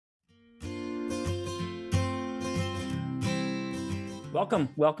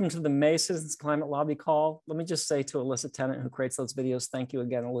Welcome to the May Citizens Climate Lobby call. Let me just say to Alyssa Tennant, who creates those videos, thank you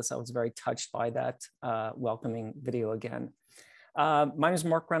again, Alyssa. I was very touched by that welcoming video again. My name is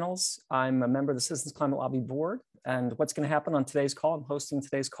Mark Reynolds. I'm a member of the Citizens Climate Lobby board. And what's going to happen on today's call, I'm hosting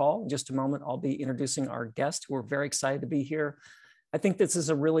today's call. In just a moment, I'll be introducing our guest. We're very excited to be here. I think this is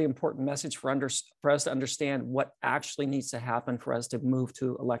a really important message for us to understand what actually needs to happen for us to move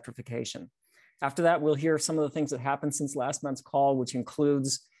to electrification. After that, we'll hear some of the things that happened since last month's call, which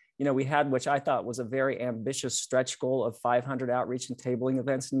includes, we had, which I thought was a very ambitious stretch goal of 500 outreach and tabling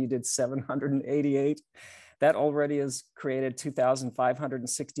events, and you did 788. That already has created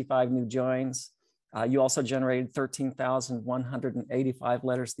 2,565 new joins. You also generated 13,185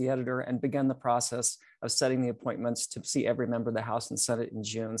 letters to the editor and began the process of setting the appointments to see every member of the House and Senate in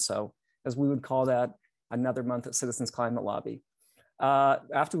June. So as we would call that, another month at Citizens Climate Lobby.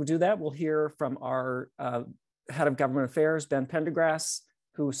 After we do that, we'll hear from our head of government affairs, Ben Pendergrass,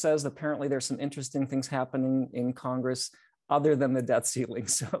 who says apparently there's some interesting things happening in Congress other than the debt ceiling.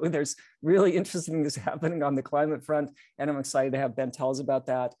 So there's really interesting things happening on the climate front, and I'm excited to have Ben tell us about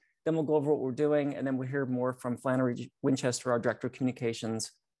that. Then we'll go over what we're doing, and then we'll hear more from Flannery Winchester, our Director of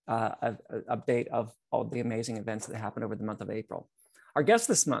Communications, an update of all the amazing events that happened over the month of April. Our guest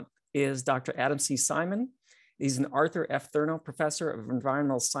this month is Dr. Adam C. Simon. He's an Arthur F. Thurno Professor of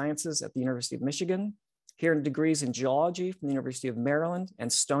Environmental Sciences at the University of Michigan. He earned degrees in geology from the University of Maryland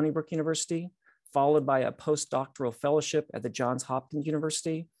and Stony Brook University, followed by a postdoctoral fellowship at the Johns Hopkins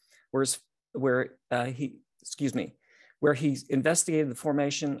University, where he investigated the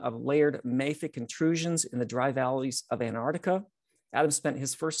formation of layered mafic intrusions in the dry valleys of Antarctica. Adam spent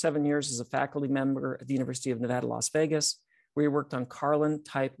his first 7 years as a faculty member at the University of Nevada, Las Vegas, where he worked on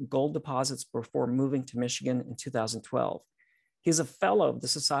Carlin-type gold deposits before moving to Michigan in 2012. He's a fellow of the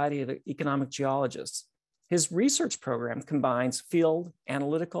Society of Economic Geologists. His research program combines field,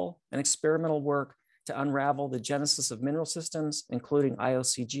 analytical, and experimental work to unravel the genesis of mineral systems, including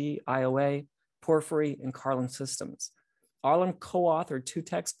IOCG, IOA, porphyry, and Carlin systems. Arlen co-authored 2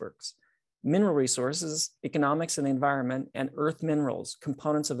 textbooks, Mineral Resources, Economics and the Environment, and Earth Minerals,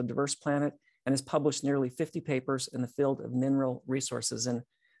 Components of a Diverse Planet, and has published nearly 50 papers in the field of mineral resources. And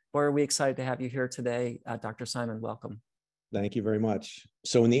boy, are we excited to have you here today. Dr. Simon, welcome. Thank you very much.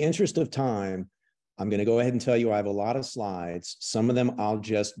 So in the interest of time, I'm going to go ahead and tell you I have a lot of slides. Some of them I'll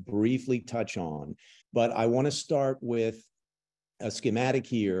just briefly touch on, but I want to start with a schematic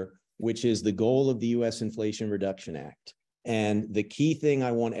here, which is the goal of the U.S. Inflation Reduction Act. And the key thing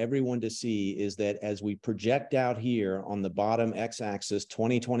I want everyone to see is that as we project out here on the bottom x-axis,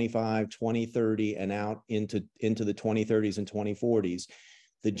 2025, 2030, and out into the 2030s and 2040s,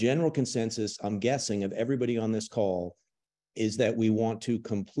 the general consensus, I'm guessing, of everybody on this call is that we want to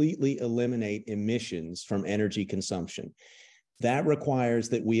completely eliminate emissions from energy consumption. That requires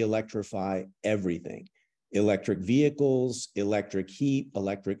that we electrify everything. Electric vehicles, electric heat,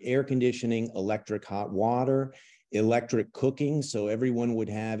 electric air conditioning, electric hot water, electric cooking, so everyone would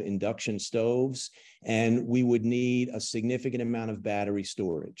have induction stoves, and we would need a significant amount of battery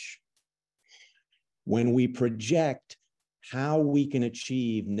storage. When we project how we can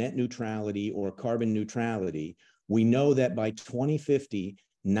achieve net neutrality or carbon neutrality, we know that by 2050,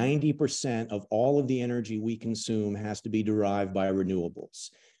 90% of all of the energy we consume has to be derived by renewables.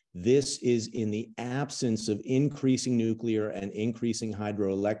 This is in the absence of increasing nuclear and increasing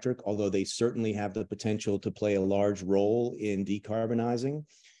hydroelectric, although they certainly have the potential to play a large role in decarbonizing.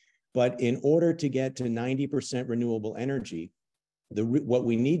 But in order to get to 90% renewable energy, what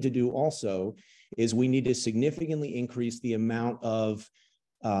we need to do also is we need to significantly increase the amount of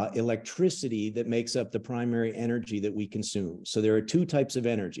electricity that makes up the primary energy that we consume. So there are 2 types of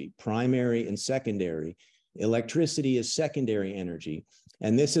energy, primary and secondary. Electricity is secondary energy.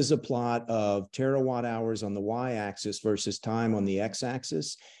 And this is a plot of terawatt hours on the y-axis versus time on the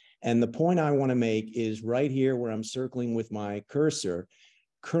x-axis. And the point I want to make is right here where I'm circling with my cursor.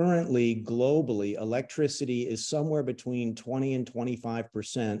 Currently, globally, electricity is somewhere between 20 and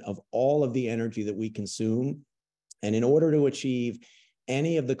 25% of all of the energy that we consume. And in order to achieve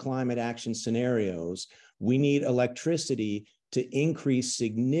any of the climate action scenarios, we need electricity to increase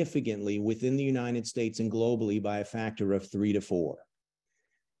significantly within the United States and globally by a factor of 3 to 4.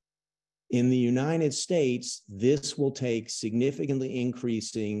 In the United States, this will take significantly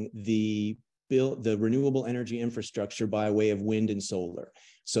increasing the renewable energy infrastructure by way of wind and solar.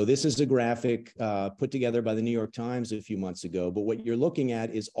 So this is a graphic put together by the New York Times a few months ago, but what you're looking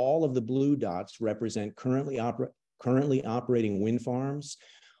at is all of the blue dots represent currently operating wind farms.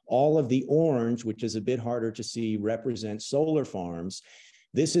 All of the orange, which is a bit harder to see, represent solar farms.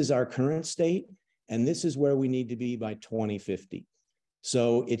 This is our current state, and this is where we need to be by 2050.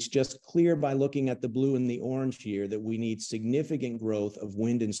 So it's just clear by looking at the blue and the orange here that we need significant growth of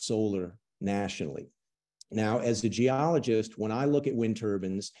wind and solar nationally. Now, as a geologist, when I look at wind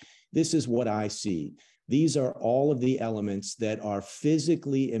turbines, this is what I see. These are all of the elements that are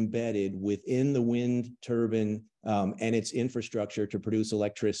physically embedded within the wind turbine and its infrastructure to produce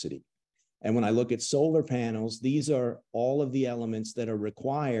electricity. And when I look at solar panels, these are all of the elements that are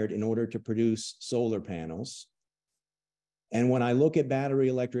required in order to produce solar panels. And when I look at battery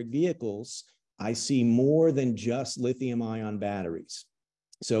electric vehicles, I see more than just lithium-ion batteries.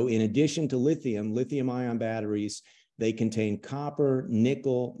 So in addition to lithium-ion batteries, they contain copper,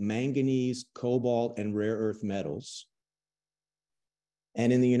 nickel, manganese, cobalt, and rare earth metals.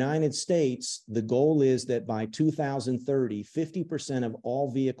 And in the United States, the goal is that by 2030, 50% of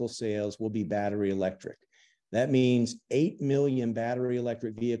all vehicle sales will be battery electric. That means 8 million battery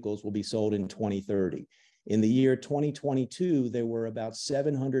electric vehicles will be sold in 2030. In the year 2022, there were about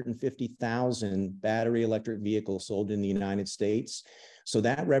 750,000 battery electric vehicles sold in the United States. So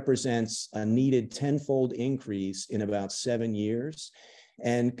that represents a needed tenfold increase in about 7 years.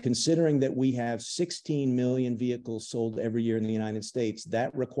 And considering that we have 16 million vehicles sold every year in the United States,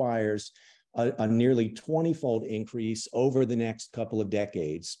 that requires a nearly 20-fold increase over the next couple of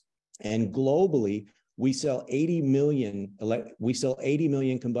decades. And globally, we sell 80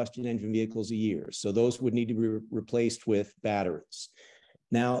 million combustion engine vehicles a year. So those would need to be replaced with batteries.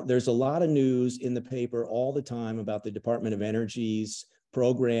 Now, there's a lot of news in the paper all the time about the Department of Energy's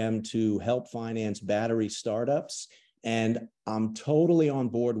program to help finance battery startups. And I'm totally on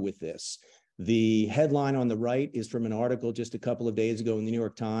board with this. The headline on the right is from an article just a couple of days ago in the New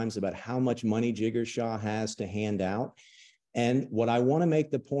York Times about how much money Jigar Shah has to hand out. And what I want to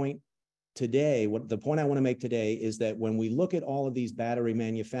make the point today, the point I want to make today is that when we look at all of these battery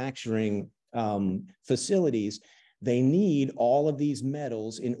manufacturing facilities, they need all of these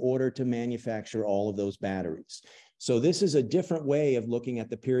metals in order to manufacture all of those batteries. So this is a different way of looking at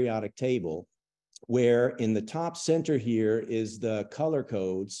the periodic table, where in the top center here is the color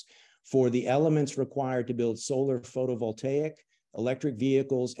codes for the elements required to build solar photovoltaic, electric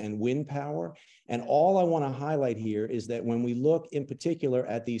vehicles, and wind power. And all I want to highlight here is that when we look in particular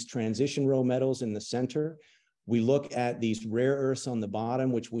at these transition row metals in the center, we look at these rare earths on the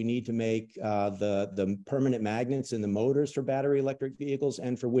bottom, which we need to make the permanent magnets in the motors for battery electric vehicles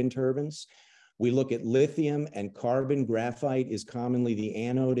and for wind turbines. We look at lithium and carbon. Graphite is commonly the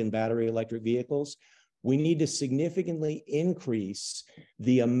anode in battery electric vehicles. We need to significantly increase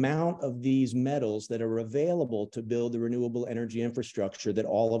the amount of these metals that are available to build the renewable energy infrastructure that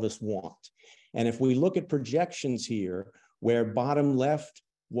all of us want. And if we look at projections here, where bottom left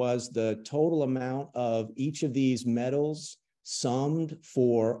was the total amount of each of these metals summed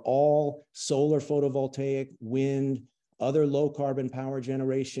for all solar photovoltaic, wind, other low carbon power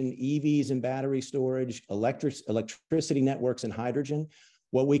generation, EVs and battery storage, electricity networks, and hydrogen,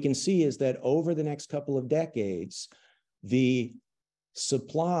 what we can see is that over the next couple of decades, the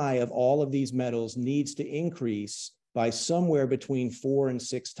supply of all of these metals needs to increase by somewhere between 4 and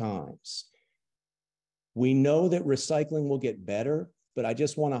 6 times. We know that recycling will get better, but I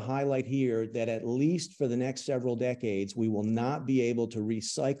just want to highlight here that at least for the next several decades, we will not be able to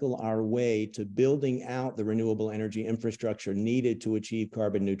recycle our way to building out the renewable energy infrastructure needed to achieve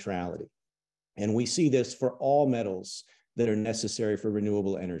carbon neutrality. And we see this for all metals that are necessary for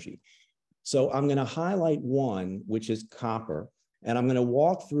renewable energy. So I'm going to highlight one, which is copper, and I'm going to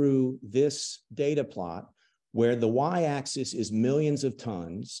walk through this data plot where the y-axis is millions of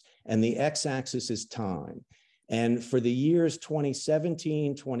tons and the x-axis is time. And for the years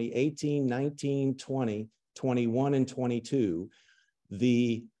 2017, 2018, 19, 20, 21, and 22,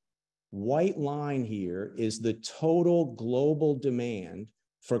 the white line here is the total global demand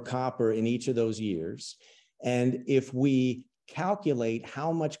for copper in each of those years. And if we calculate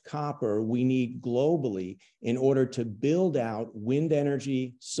how much copper we need globally in order to build out wind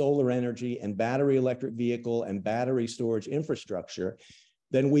energy, solar energy, and battery electric vehicle and battery storage infrastructure,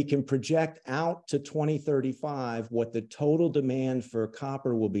 then we can project out to 2035 what the total demand for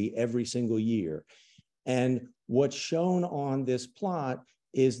copper will be every single year. And what's shown on this plot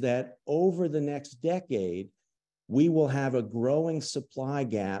is that over the next decade, we will have a growing supply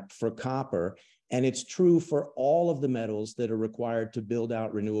gap for copper. And it's true for all of the metals that are required to build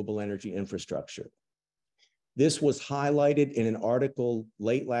out renewable energy infrastructure. This was highlighted in an article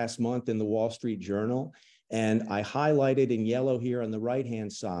late last month in the Wall Street Journal. And I highlighted in yellow here on the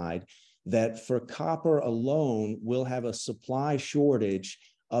right-hand side that for copper alone, we'll have a supply shortage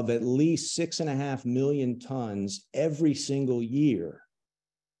of at least 6.5 million tons every single year.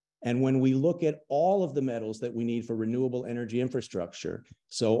 And when we look at all of the metals that we need for renewable energy infrastructure,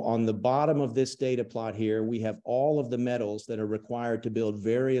 so on the bottom of this data plot here, we have all of the metals that are required to build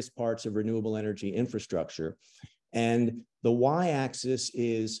various parts of renewable energy infrastructure. And the y-axis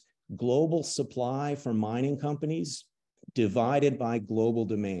is global supply for mining companies divided by global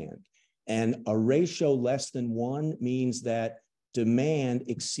demand. And a ratio less than 1 means that demand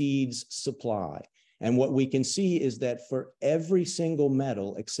exceeds supply. And what we can see is that for every single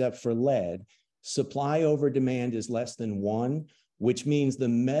metal except for lead, supply over demand is less than 1, which means the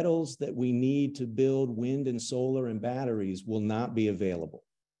metals that we need to build wind and solar and batteries will not be available.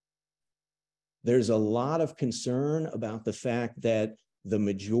 There's a lot of concern about the fact that the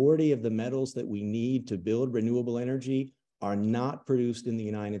majority of the metals that we need to build renewable energy are not produced in the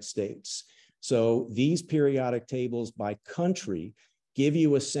United States. So these periodic tables by country give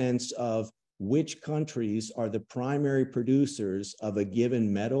you a sense of which countries are the primary producers of a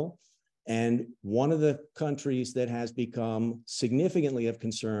given metal. And one of the countries that has become significantly of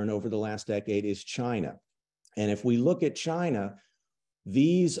concern over the last decade is China. And if we look at China,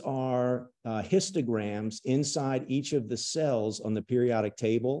 these are histograms inside each of the cells on the periodic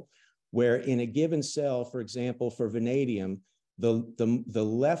table, where in a given cell, for example, for vanadium, the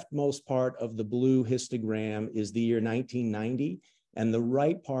leftmost part of the blue histogram is the year 1990, and the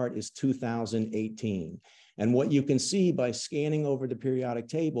right part is 2018. And what you can see by scanning over the periodic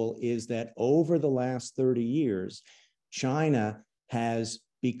table is that over the last 30 years, China has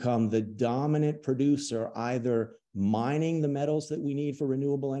become the dominant producer, either mining the metals that we need for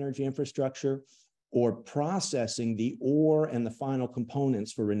renewable energy infrastructure or processing the ore and the final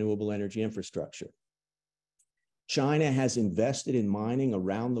components for renewable energy infrastructure. China has invested in mining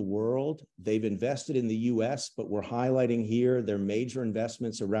around the world. They've invested in the US, but we're highlighting here their major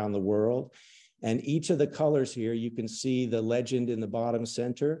investments around the world. And each of the colors here, you can see the legend in the bottom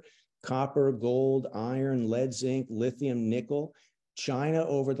center: copper, gold, iron, lead, zinc, lithium, nickel. China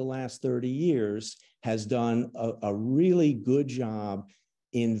over the last 30 years has done a really good job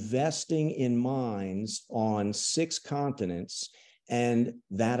investing in mines on 6 continents. And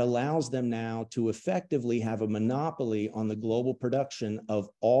that allows them now to effectively have a monopoly on the global production of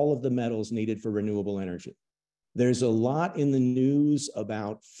all of the metals needed for renewable energy. There's a lot in the news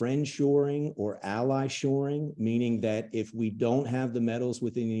about friendshoring or ally shoring, meaning that if we don't have the metals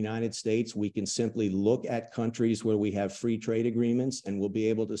within the United States, we can simply look at countries where we have free trade agreements and we'll be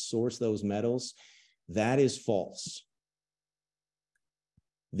able to source those metals. That is false.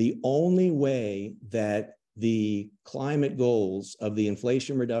 The only way that the climate goals of the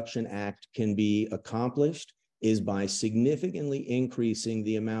Inflation Reduction Act can be accomplished is by significantly increasing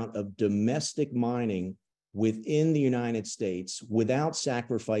the amount of domestic mining within the United States without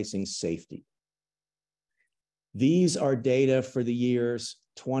sacrificing safety. These are data for the years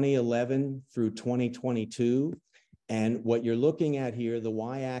 2011 through 2022. And what you're looking at here, the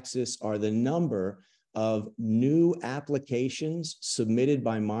y-axis, are the number of new applications submitted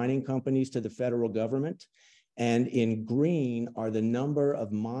by mining companies to the federal government. And in green are the number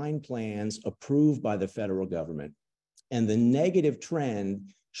of mine plans approved by the federal government. And the negative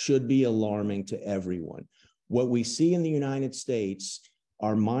trend should be alarming to everyone. What we see in the United States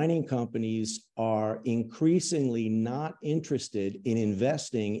are mining companies are increasingly not interested in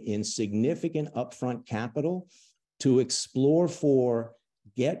investing in significant upfront capital to explore for,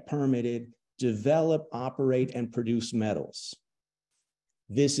 get permitted, develop, operate, and produce metals.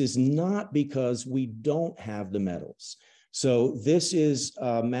 This is not because we don't have the metals. So this is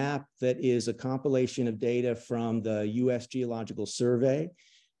a map that is a compilation of data from the US Geological Survey.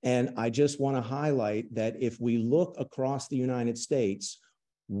 And I just want to highlight that if we look across the United States,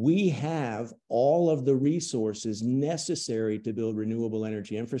 we have all of the resources necessary to build renewable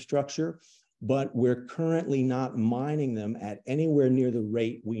energy infrastructure, but we're currently not mining them at anywhere near the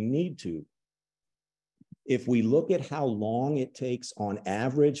rate we need to. If we look at how long it takes on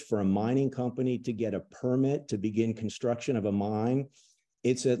average for a mining company to get a permit to begin construction of a mine,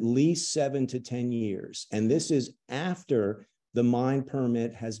 it's at least 7 to 10 years. And this is after the mine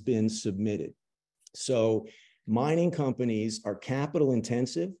permit has been submitted. So mining companies are capital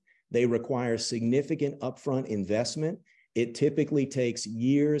intensive. They require significant upfront investment. It typically takes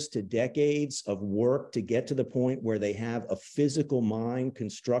years to decades of work to get to the point where they have a physical mine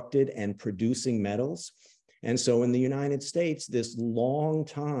constructed and producing metals. And so in the United States, this long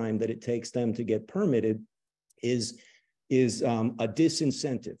time that it takes them to get permitted is a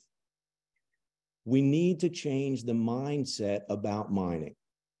disincentive. We need to change the mindset about mining.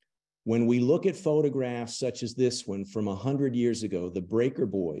 When we look at photographs such as this one from 100 years ago, the Breaker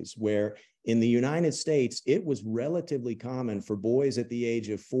Boys, where in the United States, it was relatively common for boys at the age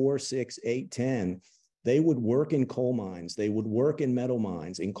of 4, 6, 8, 10, they would work in coal mines. They would work in metal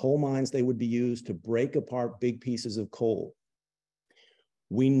mines. In coal mines, they would be used to break apart big pieces of coal.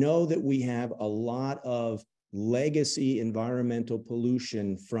 We know that we have a lot of legacy environmental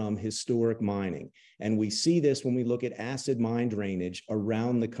pollution from historic mining. And we see this when we look at acid mine drainage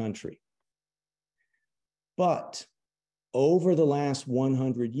around the country. But over the last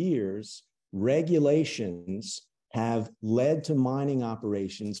 100 years, regulations have led to mining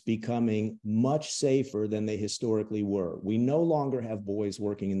operations becoming much safer than they historically were. We no longer have boys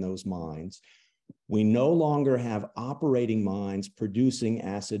working in those mines. We no longer have operating mines producing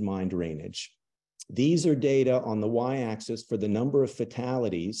acid mine drainage. These are data on the y-axis for the number of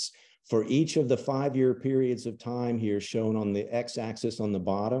fatalities for each of the 5-year periods of time here shown on the x-axis on the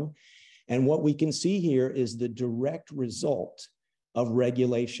bottom. And what we can see here is the direct result of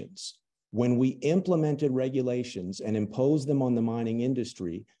regulations. When we implemented regulations and imposed them on the mining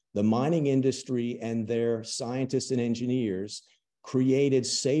industry and their scientists and engineers created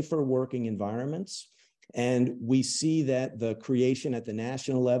safer working environments. And we see that the creation at the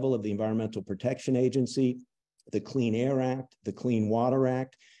national level of the Environmental Protection Agency, the Clean Air Act, the Clean Water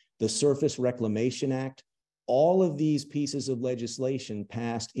Act, the Surface Reclamation Act, all of these pieces of legislation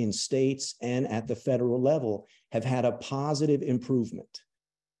passed in states and at the federal level have had a positive improvement.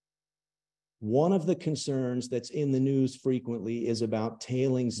 One of the concerns that's in the news frequently is about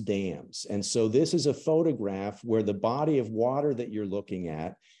tailings dams. And so this is a photograph where the body of water that you're looking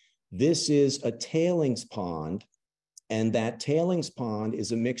at, this is a tailings pond, and that tailings pond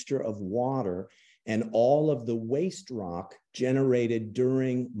is a mixture of water and all of the waste rock generated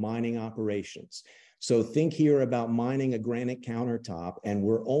during mining operations. So think here about mining a granite countertop, and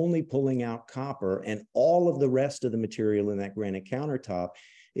we're only pulling out copper, and all of the rest of the material in that granite countertop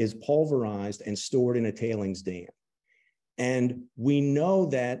is pulverized and stored in a tailings dam. And we know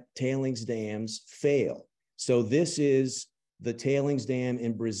that tailings dams fail. So this is the tailings dam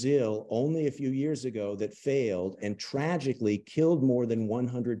in Brazil only a few years ago that failed and tragically killed more than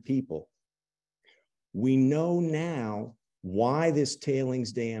 100 people. We know now why this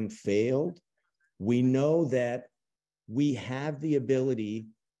tailings dam failed. We know that we have the ability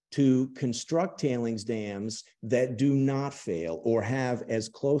to construct tailings dams that do not fail or have as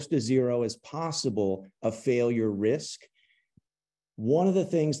close to zero as possible a failure risk. One of the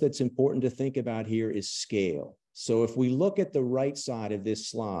things that's important to think about here is scale. So if we look at the right side of this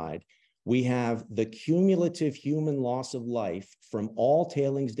slide, we have the cumulative human loss of life from all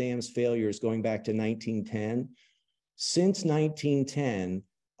tailings dams failures going back to 1910. Since 1910,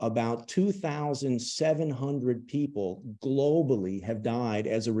 about 2,700 people globally have died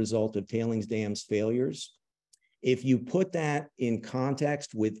as a result of tailings dams failures. If you put that in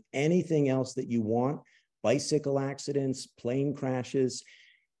context with anything else that you want, bicycle accidents, plane crashes,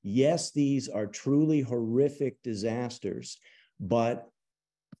 yes, these are truly horrific disasters, but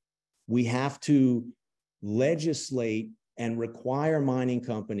we have to legislate and require mining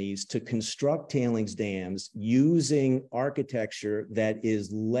companies to construct tailings dams using architecture that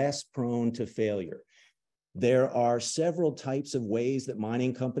is less prone to failure. There are several types of ways that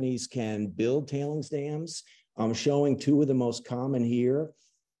mining companies can build tailings dams. I'm showing two of the most common here.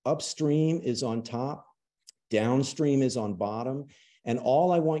 Upstream is on top, downstream is on bottom. And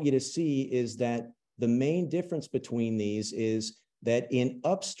all I want you to see is that the main difference between these is that in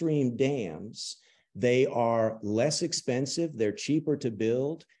upstream dams, they are less expensive, they're cheaper to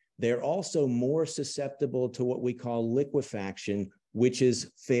build. They're also more susceptible to what we call liquefaction, which is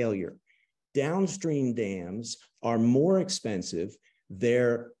failure. Downstream dams are more expensive.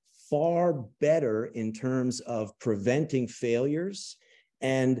 They're far better in terms of preventing failures.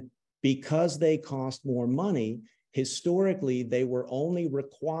 And because they cost more money, historically, they were only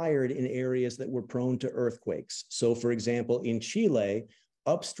required in areas that were prone to earthquakes. So for example, in Chile,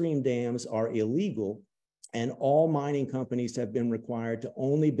 upstream dams are illegal, and all mining companies have been required to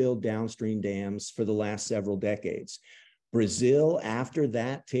only build downstream dams for the last several decades. Brazil, after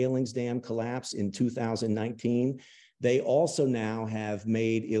that tailings dam collapse in 2019, they also now have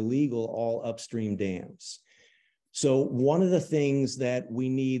made illegal all upstream dams. So one of the things that we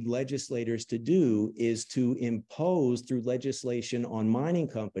need legislators to do is to impose through legislation on mining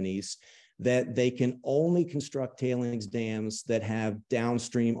companies that they can only construct tailings dams that have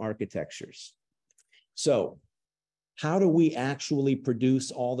downstream architectures. So how do we actually produce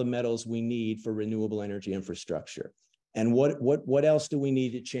all the metals we need for renewable energy infrastructure? And what else do we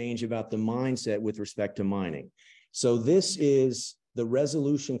need to change about the mindset with respect to mining? So this is the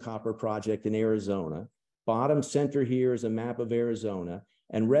Resolution Copper Project in Arizona. Bottom center here is a map of Arizona,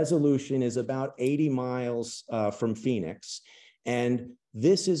 and Resolution is about 80 miles from Phoenix. And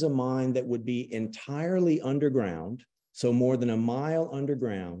this is a mine that would be entirely underground, so more than a mile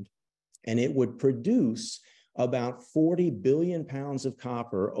underground, and it would produce about 40 billion pounds of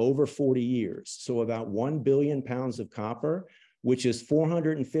copper over 40 years. So about 1 billion pounds of copper, which is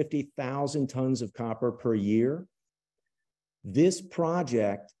 450,000 tons of copper per year. This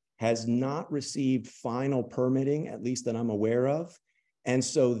project has not received final permitting, at least that I'm aware of. And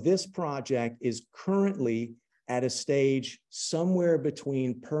so this project is currently at a stage somewhere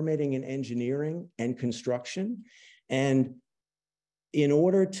between permitting and engineering and construction. And in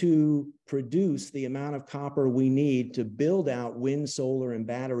order to produce the amount of copper we need to build out wind, solar, and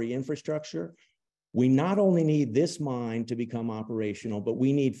battery infrastructure, we not only need this mine to become operational, but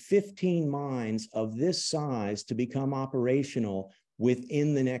we need 15 mines of this size to become operational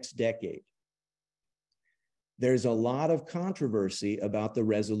within the next decade. There's a lot of controversy about the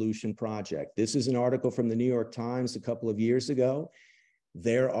Resolution project. This is an article from the New York Times a couple of years ago.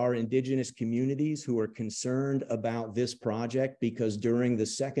 There are indigenous communities who are concerned about this project because during the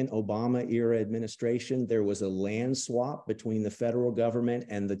second Obama era administration, there was a land swap between the federal government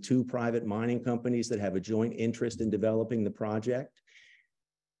and the two private mining companies that have a joint interest in developing the project.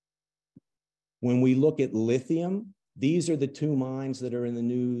 When we look at lithium, these are the two mines that are in the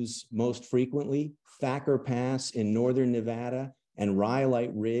news most frequently: Thacker Pass in northern Nevada and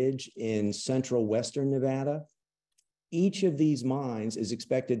Rhyolite Ridge in central western Nevada. Each of these mines is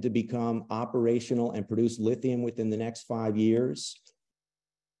expected to become operational and produce lithium within the next 5 years.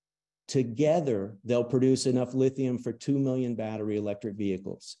 Together, they'll produce enough lithium for 2 million battery electric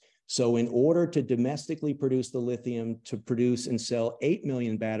vehicles. So in order to domestically produce the lithium to produce and sell 8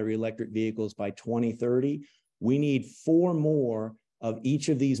 million battery electric vehicles by 2030, we need 4 more of each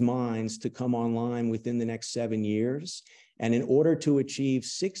of these mines to come online within the next 7 years. And in order to achieve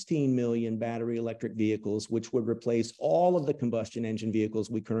 16 million battery electric vehicles, which would replace all of the combustion engine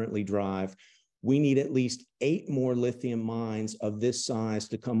vehicles we currently drive, we need at least 8 more lithium mines of this size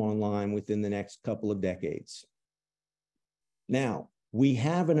to come online within the next couple of decades. Now, we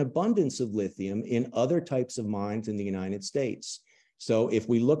have an abundance of lithium in other types of mines in the United States. So if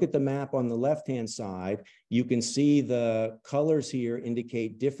we look at the map on the left-hand side, you can see the colors here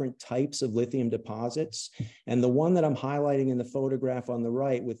indicate different types of lithium deposits. And the one that I'm highlighting in the photograph on the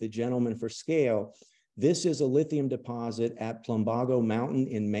right with the gentleman for scale, this is a lithium deposit at Plumbago Mountain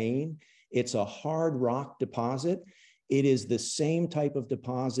in Maine. It's a hard rock deposit. It is the same type of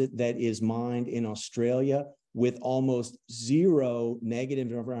deposit that is mined in Australia with almost zero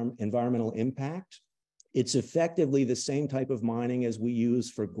negative environmental impact. It's effectively the same type of mining as we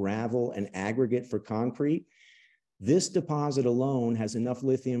use for gravel and aggregate for concrete. This deposit alone has enough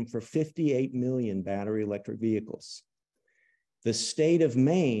lithium for 58 million battery electric vehicles. The state of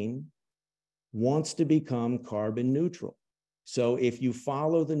Maine wants to become carbon neutral. So if you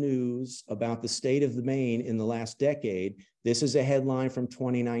follow the news about the state of Maine in the last decade, this is a headline from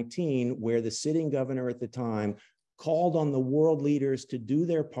 2019 where the sitting governor at the time called on the world leaders to do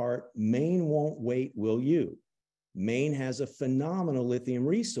their part. Maine won't wait, will you? Maine has a phenomenal lithium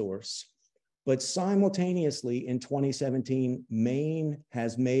resource, but simultaneously in 2017, Maine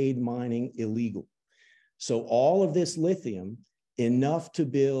has made mining illegal. So all of this lithium, enough to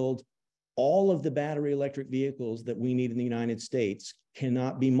build all of the battery electric vehicles that we need in the United States,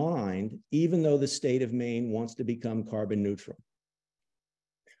 cannot be mined, even though the state of Maine wants to become carbon neutral.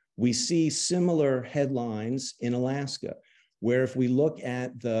 We see similar headlines in Alaska, where if we look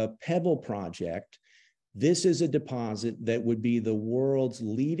at the Pebble project, this is a deposit that would be the world's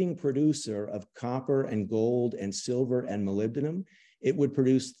leading producer of copper and gold and silver and molybdenum. It would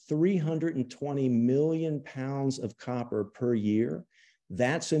produce 320 million pounds of copper per year.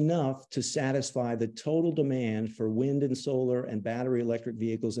 That's enough to satisfy the total demand for wind and solar and battery electric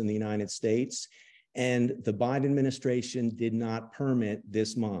vehicles in the United States. And the Biden administration did not permit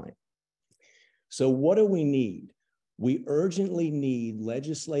this mine. So what do we need? We urgently need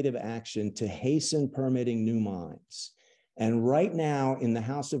legislative action to hasten permitting new mines. And right now in the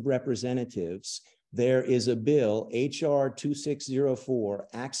House of Representatives, there is a bill, HR 2604,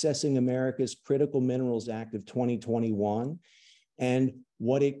 Accessing America's Critical Minerals Act of 2021. And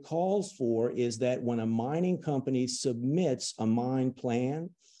what it calls for is that when a mining company submits a mine plan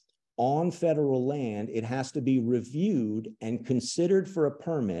on federal land, it has to be reviewed and considered for a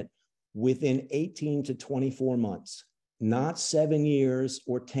permit within 18 to 24 months, not 7 years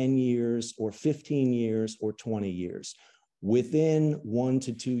or 10 years or 15 years or 20 years, within 1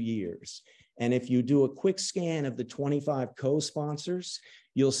 to 2 years. And if you do a quick scan of the 25 co-sponsors,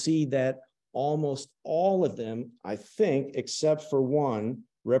 you'll see that almost all of them, I think, except for one,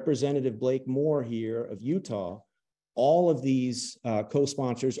 Representative Blake Moore here of Utah, all of these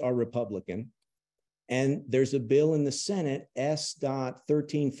co-sponsors are Republican. And there's a bill in the Senate,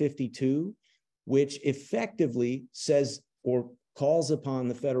 S.1352, which effectively says or calls upon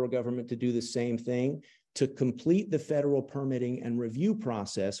the federal government to do the same thing, to complete the federal permitting and review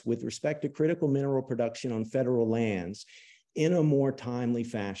process with respect to critical mineral production on federal lands in a more timely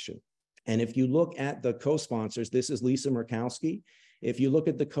fashion. And if you look at the co-sponsors, this is Lisa Murkowski. If you look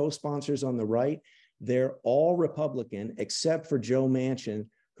at the co-sponsors on the right, they're all Republican except for Joe Manchin,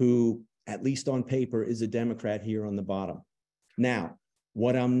 who, at least on paper, is a Democrat here on the bottom. Now,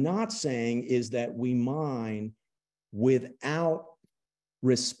 what I'm not saying is that we mine without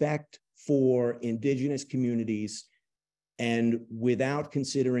respect for indigenous communities and without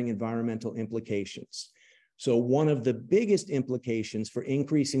considering environmental implications. So one of the biggest implications for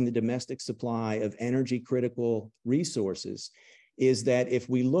increasing the domestic supply of energy critical resources is that if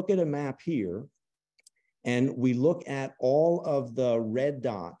we look at a map here and we look at all of the red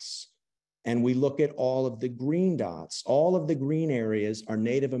dots and we look at all of the green dots, all of the green areas are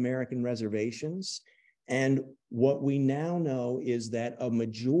Native American reservations. And what we now know is that a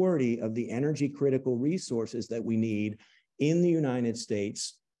majority of the energy critical resources that we need in the United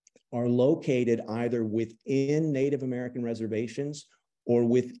States are located either within Native American reservations or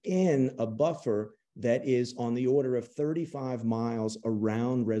within a buffer that is on the order of 35 miles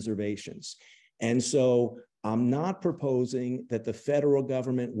around reservations. And so I'm not proposing that the federal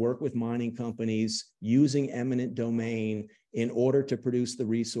government work with mining companies using eminent domain in order to produce the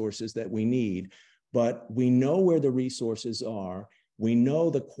resources that we need. But we know where the resources are. We know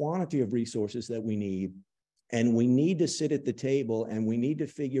the quantity of resources that we need. And we need to sit at the table and we need to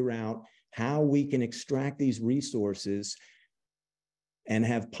figure out how we can extract these resources and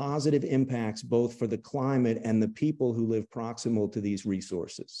have positive impacts both for the climate and the people who live proximal to these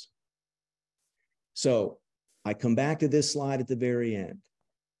resources. So I come back to this slide at the very end.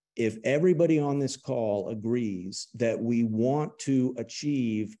 If everybody on this call agrees that we want to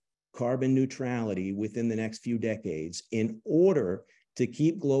achieve carbon neutrality within the next few decades in order to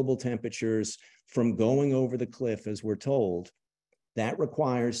keep global temperatures from going over the cliff, as we're told, that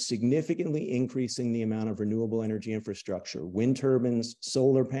requires significantly increasing the amount of renewable energy infrastructure, wind turbines,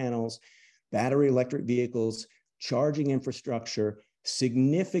 solar panels, battery electric vehicles, charging infrastructure,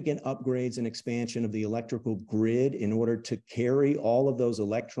 significant upgrades and expansion of the electrical grid in order to carry all of those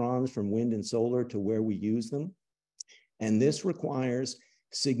electrons from wind and solar to where we use them. And this requires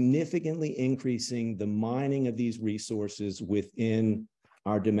significantly increasing the mining of these resources within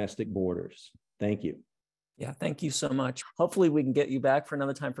our domestic borders. Thank you. Yeah, thank you so much. Hopefully we can get you back for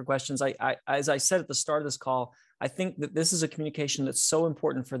another time for questions. As I said at the start of this call, I think that this is a communication that's so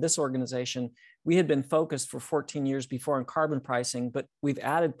important for this organization. We had been focused for 14 years before on carbon pricing, but we've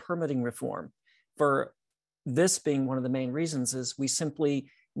added permitting reform. For this being one of the main reasons is we simply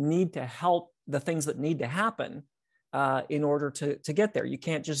need to help the things that need to happen in order to get there. You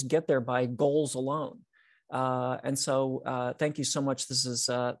can't just get there by goals alone. And so thank you so much. This is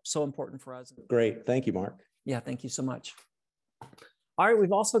so important for us. Great. Thank you, Mark. Yeah, thank you so much. All right,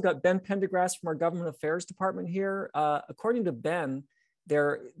 we've also got Ben Pendergrass from our Government Affairs Department here. According to Ben,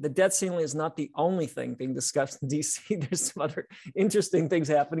 the debt ceiling is not the only thing being discussed in DC. There's some other interesting things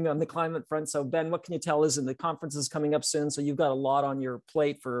happening on the climate front. So Ben, what can you tell us? And the conference is coming up soon, so you've got a lot on your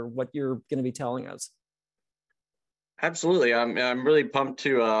plate for what you're going to be telling us. Absolutely. I'm really pumped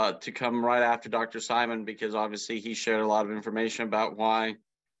to come right after Dr. Simon, because obviously he shared a lot of information about why,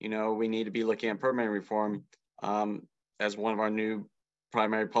 we need to be looking at permitting reform as one of our new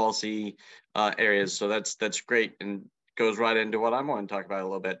primary policy areas. So that's great and goes right into what I'm going to talk about a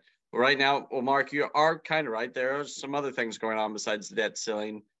little bit. But right now, well, Mark, you are kind of right. There are some other things going on besides the debt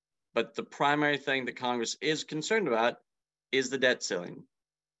ceiling, but the primary thing that Congress is concerned about is the debt ceiling.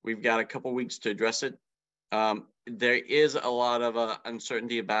 We've got a couple weeks to address it. There is a lot of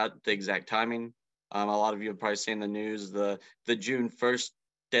uncertainty about the exact timing. A lot of you have probably seen the news. The June 1st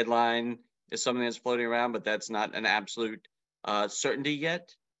deadline is something that's floating around, but that's not an absolute certainty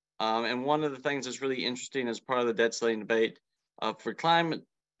yet. And one of the things that's really interesting as part of the debt ceiling debate for climate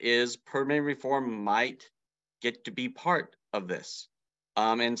is permitting reform might get to be part of this.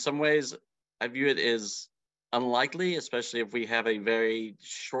 In some ways, I view it as unlikely, especially if we have a very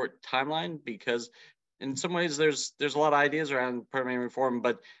short timeline, because in some ways there's a lot of ideas around permitting reform,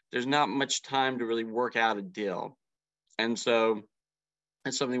 but there's not much time to really work out a deal. And so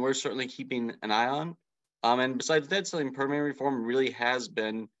it's something we're certainly keeping an eye on. And besides debt ceiling, permitting reform really has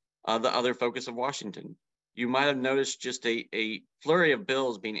been the other focus of Washington. You might have noticed just a flurry of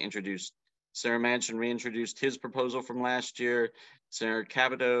bills being introduced. Senator Manchin reintroduced his proposal from last year. Senator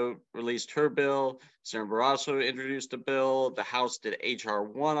Capito released her bill. Senator Barrasso introduced a bill. The House did H.R.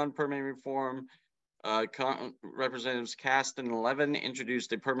 1 on permitting reform. Representatives Casten and Levin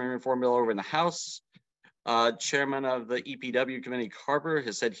introduced a permitting reform bill over in the House. Chairman of the EPW committee, Carper,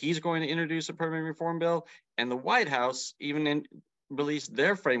 has said he's going to introduce a permitting reform bill. And the White House even released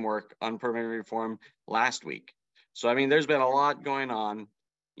their framework on permitting reform last week. So, I mean, there's been a lot going on.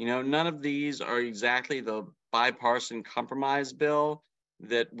 You know, none of these are exactly the bipartisan compromise bill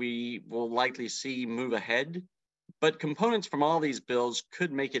that we will likely see move ahead, but components from all these bills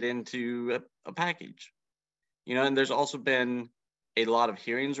could make it into a package. You know, and there's also been a lot of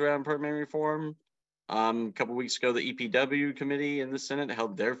hearings around permitting reform. A couple weeks ago, the EPW committee in the Senate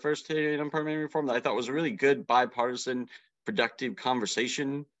held their first hearing on permitting reform that I thought was a really good bipartisan, productive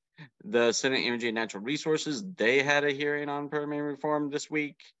conversation. The Senate Energy and Natural Resources, they had a hearing on permitting reform this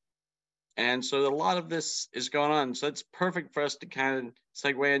week. And so a lot of this is going on. So it's perfect for us to kind of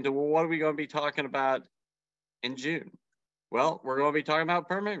segue into, well, what are we going to be talking about in June? Well, we're going to be talking about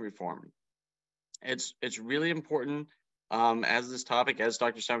permitting reform. It's really important as this topic, as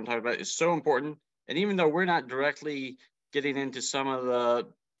Dr. Simon talked about, is so important. And even though we're not directly getting into some of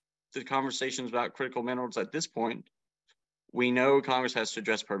the conversations about critical minerals at this point, we know Congress has to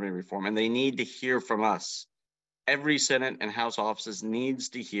address permitting reform, and they need to hear from us. Every Senate and House offices needs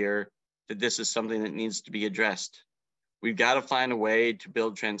to hear that this is something that needs to be addressed. We've got to find a way to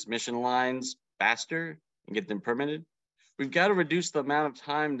build transmission lines faster and get them permitted. We've got to reduce the amount of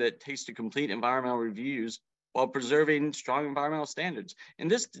time that it takes to complete environmental reviews while preserving strong environmental standards.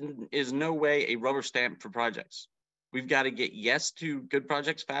 And this is no way a rubber stamp for projects. We've got to get yes to good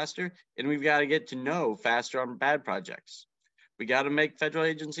projects faster, and we've got to get to no faster on bad projects. We got to make federal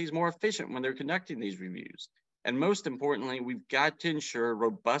agencies more efficient when they're conducting these reviews. And most importantly, we've got to ensure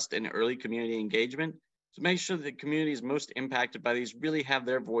robust and early community engagement to make sure that the communities most impacted by these really have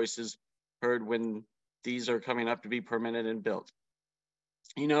their voices heard when these are coming up to be permitted and built.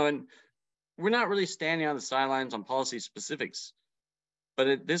 You know, and we're not really standing on the sidelines on policy specifics, but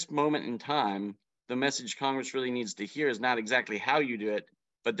at this moment in time, the message Congress really needs to hear is not exactly how you do it,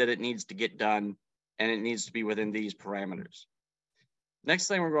 but that it needs to get done and it needs to be within these parameters. Next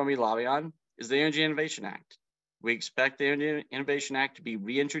thing we're going to be lobbying on is the Energy Innovation Act. We expect the Energy Innovation Act to be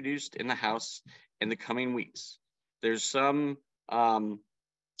reintroduced in the House in the coming weeks. There's some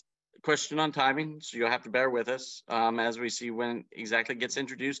question on timing, so you'll have to bear with us as we see when exactly gets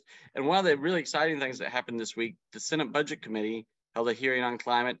introduced. And one of the really exciting things that happened this week, the Senate Budget Committee held a hearing on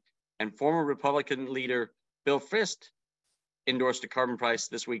climate, and former Republican leader Bill Frist endorsed a carbon price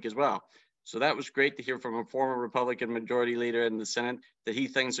this week as well. So that was great to hear from a former Republican majority leader in the Senate that he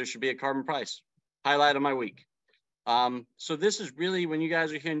thinks there should be a carbon price. Highlight of my week. So this is really, when you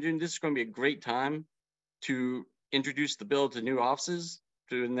guys are here in June, this is going to be a great time to introduce the bill to new offices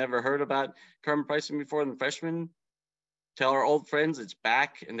who have never heard about carbon pricing before, and the freshmen. Tell our old friends it's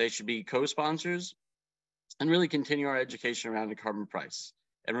back and they should be co-sponsors, and really continue our education around the carbon price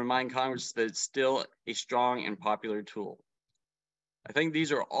and remind Congress that it's still a strong and popular tool. I think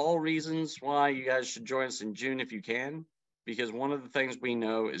these are all reasons why you guys should join us in June if you can, because one of the things we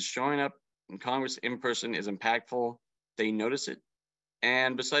know is showing up in Congress in person is impactful. They notice it.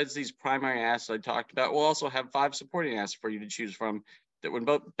 And besides these primary asks I talked about, we'll also have 5 supporting asks for you to choose from that would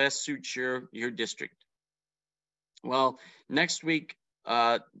both best suit your district. Well, next week,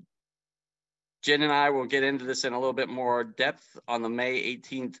 Jen and I will get into this in a little bit more depth on the May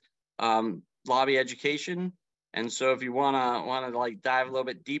 18th lobby education. And so if you wanna like dive a little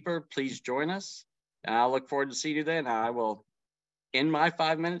bit deeper, please join us. And I'll look forward to seeing you then. I will end my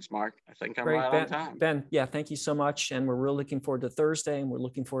 5 minutes, Mark. I think I'm right on time. Ben, yeah, thank you so much. And we're really looking forward to Thursday, and we're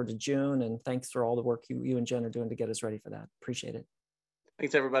looking forward to June. And thanks for all the work you and Jen are doing to get us ready for that. Appreciate it.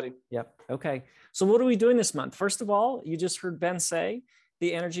 Thanks, everybody. Yep. Okay. So what are we doing this month? First of all, you just heard Ben say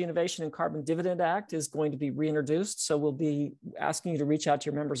the Energy Innovation and Carbon Dividend Act is going to be reintroduced. So we'll be asking you to reach out to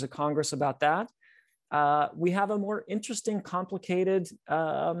your members of Congress about that. We have a more interesting, complicated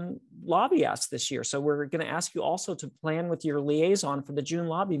lobby ask this year. So we're going to ask you also to plan with your liaison for the June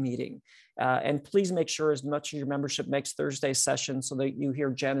lobby meeting. And please make sure as much of your membership makes Thursday's session so that you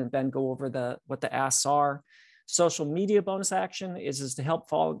hear Jen and Ben go over what the asks are. Social media bonus action is to help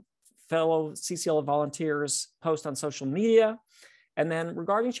fellow CCL volunteers post on social media. And then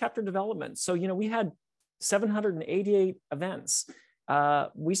regarding chapter development, so, you know, we had 788 events.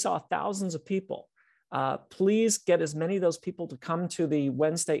 We saw thousands of people. Please get as many of those people to come to the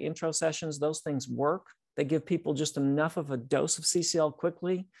Wednesday intro sessions. Those things work. They give people just enough of a dose of CCL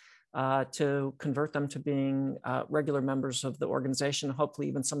quickly to convert them to being regular members of the organization. Hopefully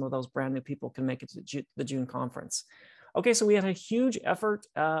even some of those brand new people can make it to the June conference. Okay, so we had a huge effort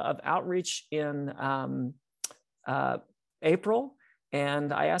of outreach in April.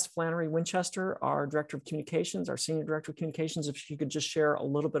 And I asked Flannery Winchester, our Director of Communications, our Senior Director of Communications, if she could just share a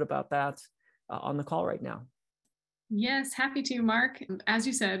little bit about that on the call right now. Yes, happy to, Mark. As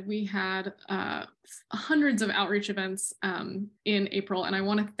you said, we had hundreds of outreach events in April, and I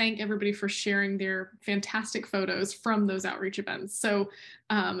want to thank everybody for sharing their fantastic photos from those outreach events. So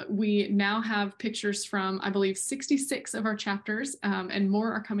we now have pictures from, I believe, 66 of our chapters, and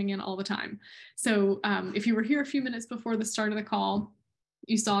more are coming in all the time. So if you were here a few minutes before the start of the call,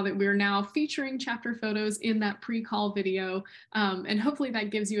 you saw that we're now featuring chapter photos in that pre-call video. And hopefully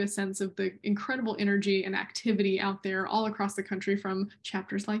that gives you a sense of the incredible energy and activity out there all across the country from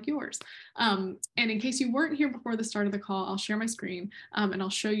chapters like yours. And in case you weren't here before the start of the call, I'll share my screen and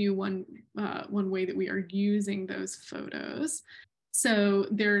I'll show you one way that we are using those photos. So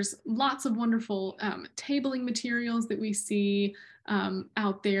there's lots of wonderful tabling materials that we see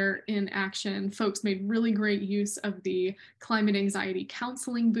out there in action. Folks made really great use of the climate anxiety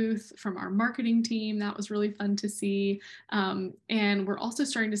counseling booth from our marketing team. That was really fun to see. And we're also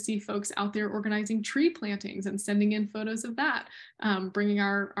starting to see folks out there organizing tree plantings and sending in photos of that, bringing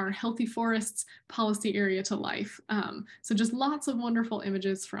our Healthy Forests policy area to life. So just lots of wonderful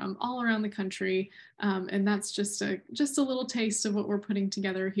images from all around the country. And that's just a little taste of what we're putting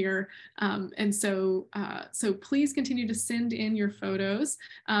together here. And so please continue to send in your photos.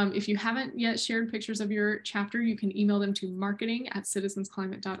 If you haven't yet shared pictures of your chapter, you can email them to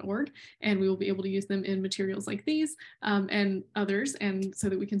marketing@citizensclimate.org, and we will be able to use them in materials like these and others, and so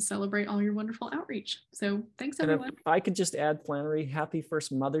that we can celebrate all your wonderful outreach. So thanks, everyone. And if I could just add, Flannery, happy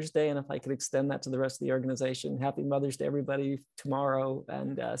first Mother's Day, and if I could extend that to the rest of the organization, happy Mother's Day, everybody, tomorrow,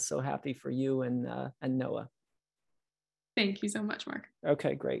 and so happy for you and Noah. Thank you so much, Mark.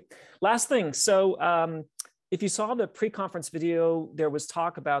 Okay, great. Last thing. So if you saw the pre-conference video, there was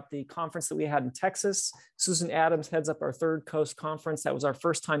talk about the conference that we had in Texas. Susan Adams heads up our Third Coast Conference. That was our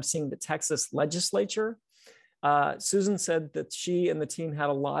first time seeing the Texas legislature. Susan said that she and the team had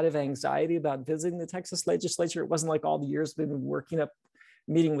a lot of anxiety about visiting the Texas legislature. It wasn't like all the years we've been working up,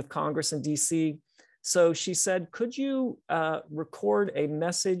 meeting with Congress in DC. So she said, could you record a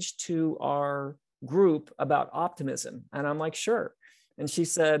message to our group about optimism? And I'm like, sure. And she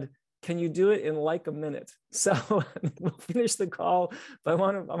said, can you do it in like a minute? So we'll finish the call, but I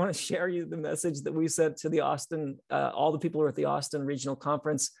want to share you the message that we sent to the Austin, all the people who are at the Austin Regional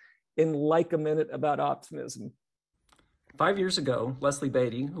Conference in like a minute about optimism. 5 years ago, Leslie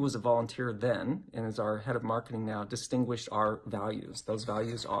Beatty, who was a volunteer then and is our head of marketing now, distinguished our values. Those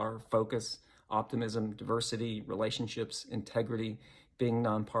values are focus, optimism, diversity, relationships, integrity, being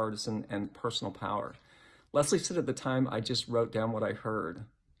nonpartisan, and personal power. Leslie said at the time, I just wrote down what I heard.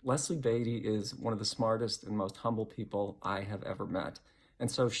 Leslie Beatty is one of the smartest and most humble people I have ever met.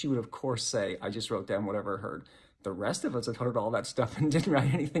 And so she would, of course, say, I just wrote down whatever I heard. The rest of us had heard all that stuff and didn't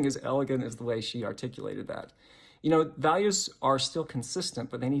write anything as elegant as the way she articulated that. You know, values are still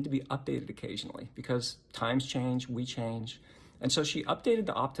consistent, but they need to be updated occasionally because times change, we change. And so she updated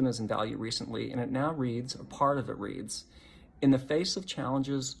the optimism value recently, and it now reads, or part of it reads, in the face of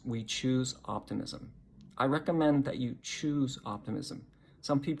challenges, we choose optimism. I recommend that you choose optimism.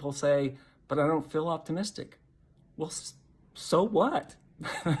 Some people say, but I don't feel optimistic. Well, so what?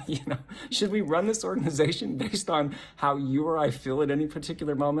 You know, should we run this organization based on how you or I feel at any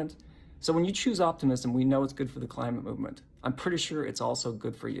particular moment? So when you choose optimism, we know it's good for the climate movement. I'm pretty sure it's also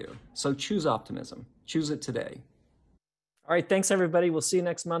good for you. So choose optimism. Choose it today. All right, thanks everybody. We'll see you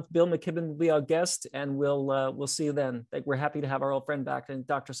next month. Bill McKibben will be our guest, and we'll see you then. We're happy to have our old friend back. And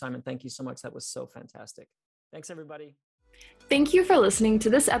Dr. Simon, thank you so much. That was so fantastic. Thanks everybody. Thank you for listening to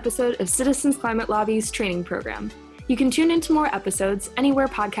this episode of Citizens Climate Lobby's training program. You can tune into more episodes anywhere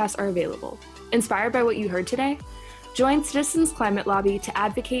podcasts are available. Inspired by what you heard today? Join Citizens Climate Lobby to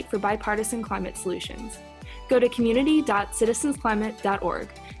advocate for bipartisan climate solutions. Go to community.citizensclimate.org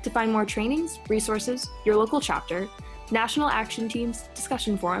to find more trainings, resources, your local chapter, national action teams,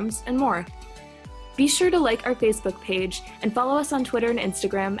 discussion forums, and more. Be sure to like our Facebook page and follow us on Twitter and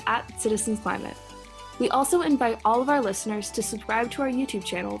Instagram @CitizensClimate. We also invite all of our listeners to subscribe to our YouTube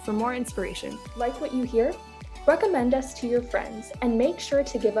channel for more inspiration. Like what you hear? Recommend us to your friends and make sure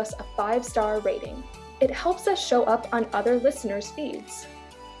to give us a 5-star rating. It helps us show up on other listeners' feeds.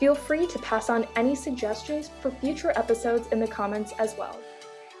 Feel free to pass on any suggestions for future episodes in the comments as well.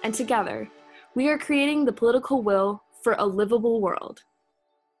 And together, we are creating the political will for a livable world.